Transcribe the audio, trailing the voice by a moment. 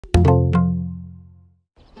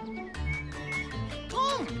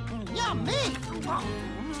Oh, me!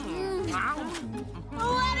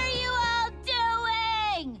 What are you all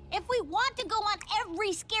doing? If we want to go on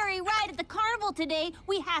every scary ride at the carnival today,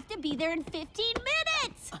 we have to be there in 15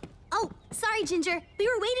 minutes! Oh, sorry, Ginger. We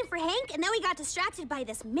were waiting for Hank, and then we got distracted by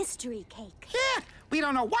this mystery cake. Yeah, we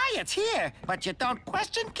don't know why it's here, but you don't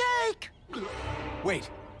question cake. Wait,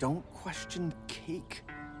 don't question cake.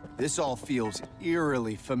 This all feels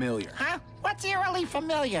eerily familiar. Huh? What's eerily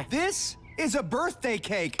familiar? This is a birthday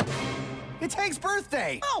cake. It's Hank's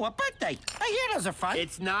birthday. Oh, a birthday. I hear those are fun.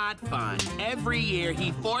 It's not fun. Every year,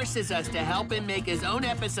 he forces us to help him make his own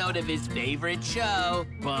episode of his favorite show,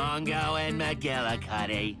 Bongo and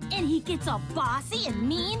McGillicuddy. And he gets all bossy and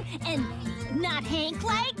mean and not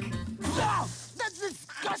Hank-like? No, that's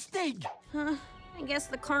disgusting. Huh? I guess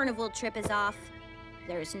the carnival trip is off.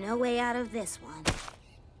 There's no way out of this one.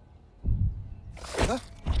 Huh?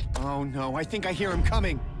 Oh, no, I think I hear him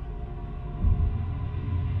coming.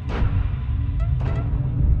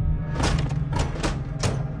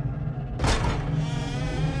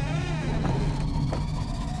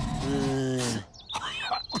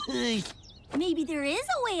 Maybe there is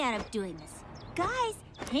a way out of doing this. Guys,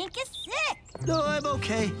 Hank is sick. No, I'm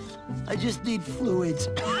okay. I just need fluids.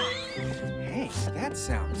 Hey, that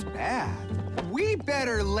sounds bad. We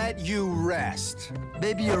better let you rest.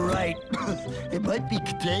 Maybe you're right. It might be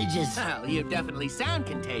contagious. Well, you definitely sound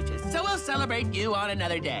contagious, so we'll celebrate you on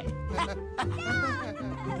another day.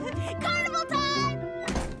 Carnival time!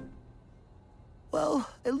 Well,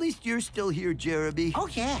 at least you're still here, Jeremy. Oh,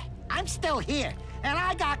 yeah, I'm still here, and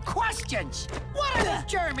I got questions. What is this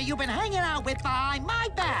Jeremy you've been hanging out with behind my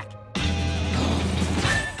back?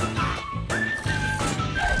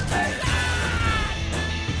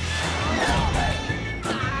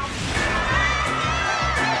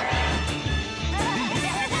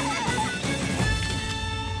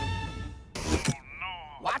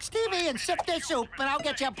 Watch TV and sip this soup, and I'll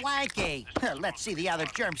get you a blankie. Let's see the other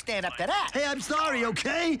germs stand up to that. Hey, I'm sorry,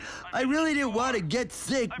 okay? I really didn't want to get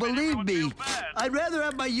sick, believe me. I'd rather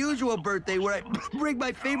have my usual birthday where I bring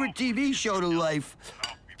my favorite TV show to life.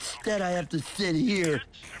 Instead, I have to sit here.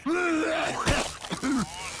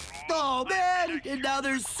 Oh, man! And now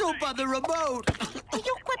there's soup on the remote.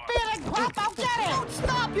 You quit being a grump, I'll get it. Don't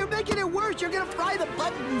stop! You're making it worse. You're gonna fry the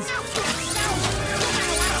buttons.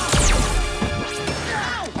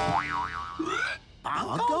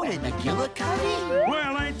 Bongo and McGillicuddy?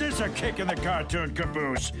 Well, ain't this a kick in the cartoon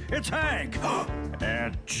caboose? It's Hank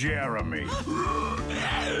and Jeremy.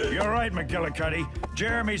 You're right, McGillicuddy.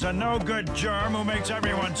 Jeremy's a no-good germ who makes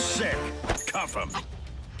everyone sick. Cuff him.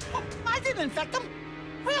 I didn't infect him.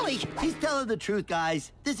 Really? He's telling the truth,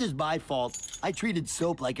 guys. This is my fault. I treated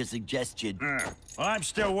soap like a suggestion. I'm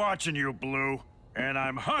still watching you, Blue. And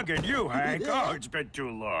I'm hugging you, Hank. Oh, it's been too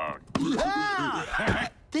long.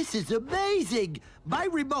 This is amazing! My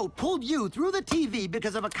remote pulled you through the TV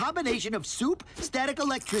because of a combination of soup, static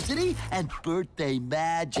electricity, and birthday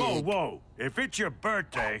magic. Whoa, whoa. If it's your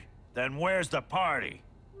birthday, then where's the party?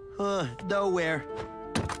 Nowhere.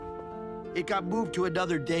 It got moved to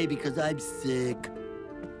another day because I'm sick.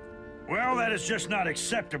 Well, that is just not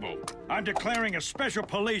acceptable. I'm declaring a special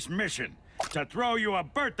police mission to throw you a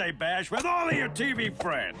birthday bash with all of your TV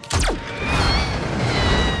friends.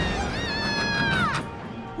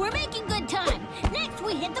 We're making good time. Next,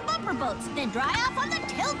 we hit the bumper boats, then dry off on the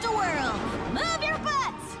tilt-a-whirl. Move your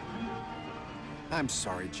butts! I'm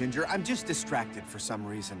sorry, Ginger. I'm just distracted for some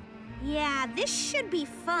reason. Yeah, this should be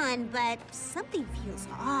fun, but something feels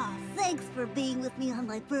off. Thanks for being with me on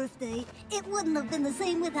my birthday. It wouldn't have been the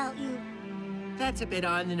same without you. That's a bit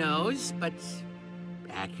on the nose, but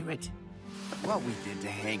accurate. What we did to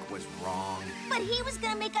Hank was wrong. But he was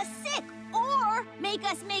gonna make us sick, or make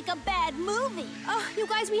us make a bad movie. Oh, you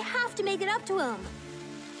guys, we have to make it up to him.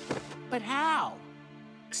 But how?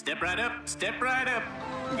 Step right up, step right up.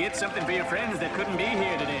 Get something for your friends that couldn't be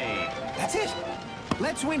here today. That's it.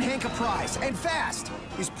 Let's win Hank a prize, and fast.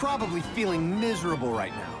 He's probably feeling miserable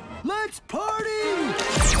right now. Let's party!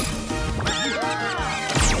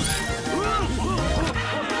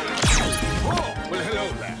 Oh, well, hello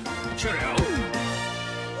there. Cheerio.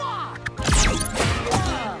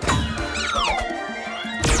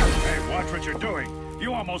 Hey, watch what you're doing.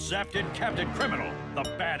 You almost zapped in Captain Criminal, the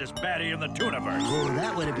baddest baddie in the Tooniverse. Oh,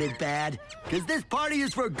 that would have been bad, because this party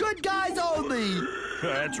is for good guys only.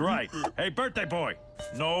 That's right. Hey, birthday boy,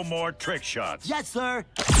 no more trick shots. Yes, sir.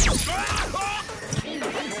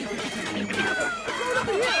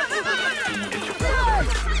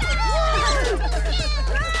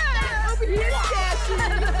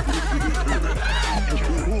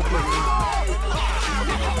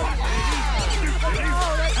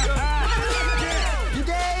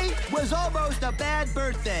 Today was bad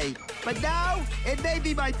birthday, but now it may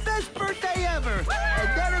be my best birthday ever.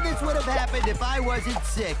 And none of this would have happened if I wasn't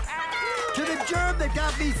sick. To the germ that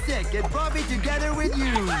got me sick and brought me together with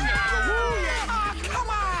you. Oh, come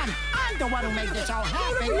on! I'm the one who made this all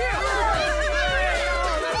happen.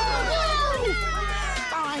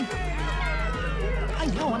 Fine. I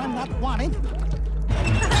know when I'm not wanted.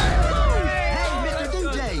 Hey, Mr.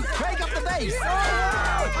 DJ, crank up the bass.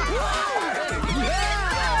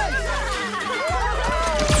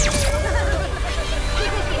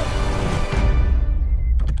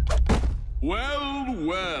 Well,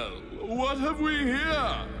 well, what have we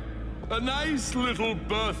here? A nice little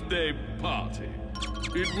birthday party.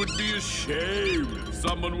 It would be a shame if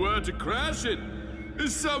someone were to crash it.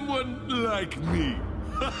 Someone like me.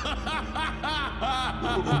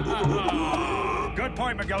 Good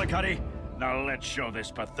point, McGillicuddy. Now let's show this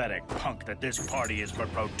pathetic punk that this party is for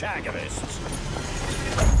protagonists.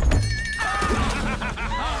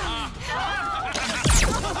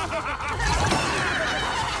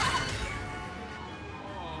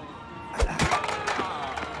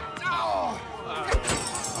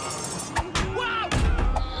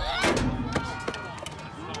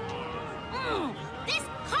 This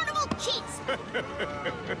carnival cheats!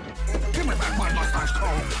 Give me back my mustache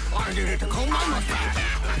comb. I needed to comb my mustache.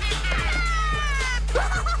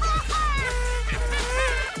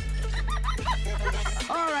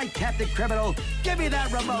 All right, Captain Criminal, give me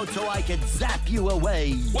that remote so I can zap you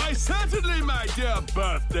away. Why, certainly, my dear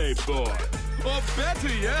birthday boy. Or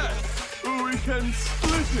better yet, we can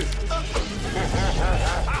split it.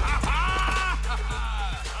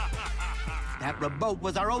 That remote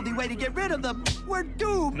was our only way to get rid of them. We're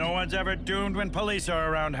doomed. No one's ever doomed when police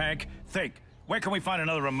are around, Hank. Think, where can we find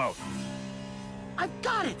another remote? I've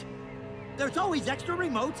got it. There's always extra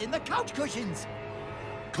remotes in the couch cushions.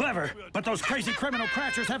 Clever, but those crazy criminal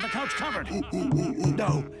crashers have the couch covered.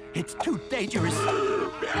 No, it's too dangerous.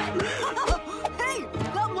 Hey,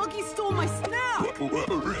 that monkey stole my snack!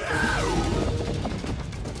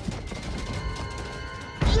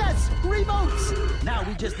 Yes, remotes! Now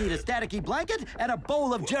we just need a staticky blanket and a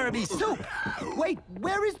bowl of Jeremy's soup. Wait,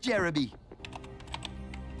 where is Jeremy?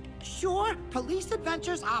 Sure, police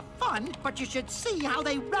adventures are fun, but you should see how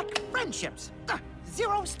they wreck friendships.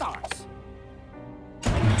 0 stars.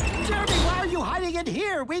 Jeremy, why are you hiding in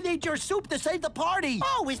here? We need your soup to save the party.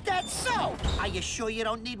 Oh, is that so? Are you sure you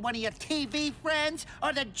don't need one of your TV friends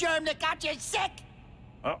or the germ that got you sick?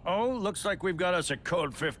 Uh-oh, looks like we've got us a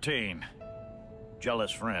code 15.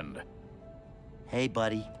 Jealous friend. Hey,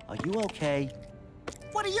 buddy, are you okay?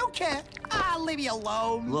 What do you care? I'll leave you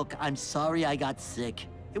alone. Look, I'm sorry I got sick.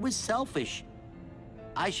 It was selfish.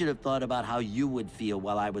 I should have thought about how you would feel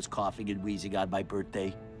while I was coughing and wheezing on my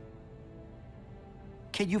birthday.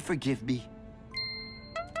 Can you forgive me?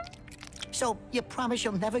 So, you promise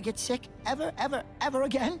you'll never get sick? Ever, ever, ever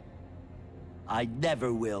again? I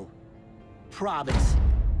never will. Promise.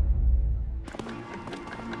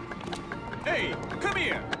 Hey, come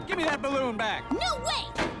here. Give me that balloon back. No way!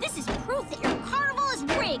 This is proof that your carnival is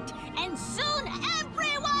rigged, and soon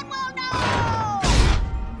everyone will know!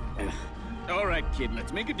 All right, kid,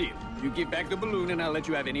 let's make a deal. You give back the balloon and I'll let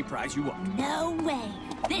you have any prize you want. No way!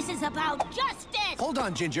 This is about justice! Hold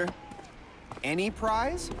on, Ginger. Any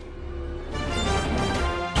prize?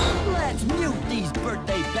 Let's mute these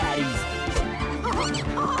birthday baddies.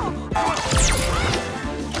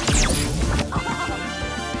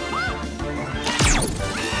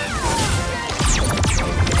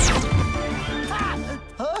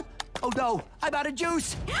 Huh? Oh no, I'm out of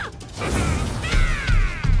juice.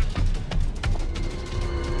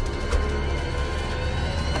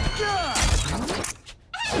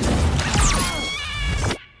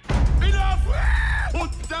 Enough!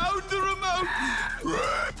 Put down the remote!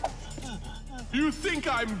 You think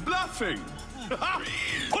I'm bluffing?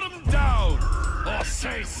 Put him down! Or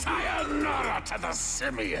say sayonara to the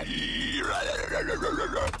simian!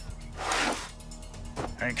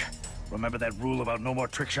 Hank, remember that rule about no more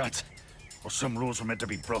trick shots? Well, some rules were meant to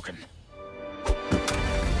be broken.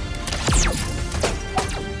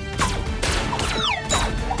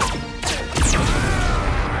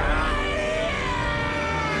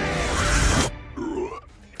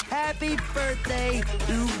 Happy birthday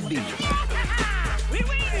to me.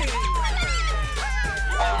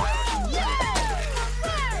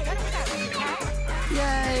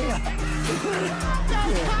 Yay!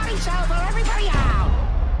 The party's over, everybody out!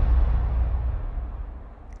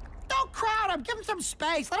 Don't crowd him, give him some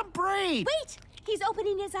space, let him breathe. Wait! He's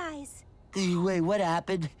opening his eyes. Wait, what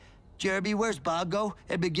happened? Jeremy, where's Bongo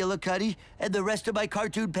and McGillicuddy and the rest of my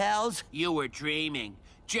cartoon pals? You were dreaming.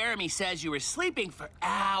 Jeremy says you were sleeping for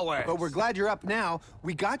hours. But we're glad you're up now.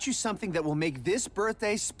 We got you something that will make this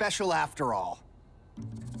birthday special after all.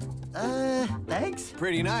 Thanks.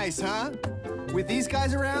 Pretty nice, huh? With these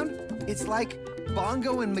guys around, it's like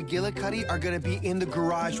Bongo and McGillicuddy are gonna be in the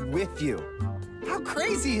garage with you. How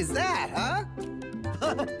crazy is that,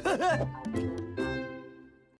 huh?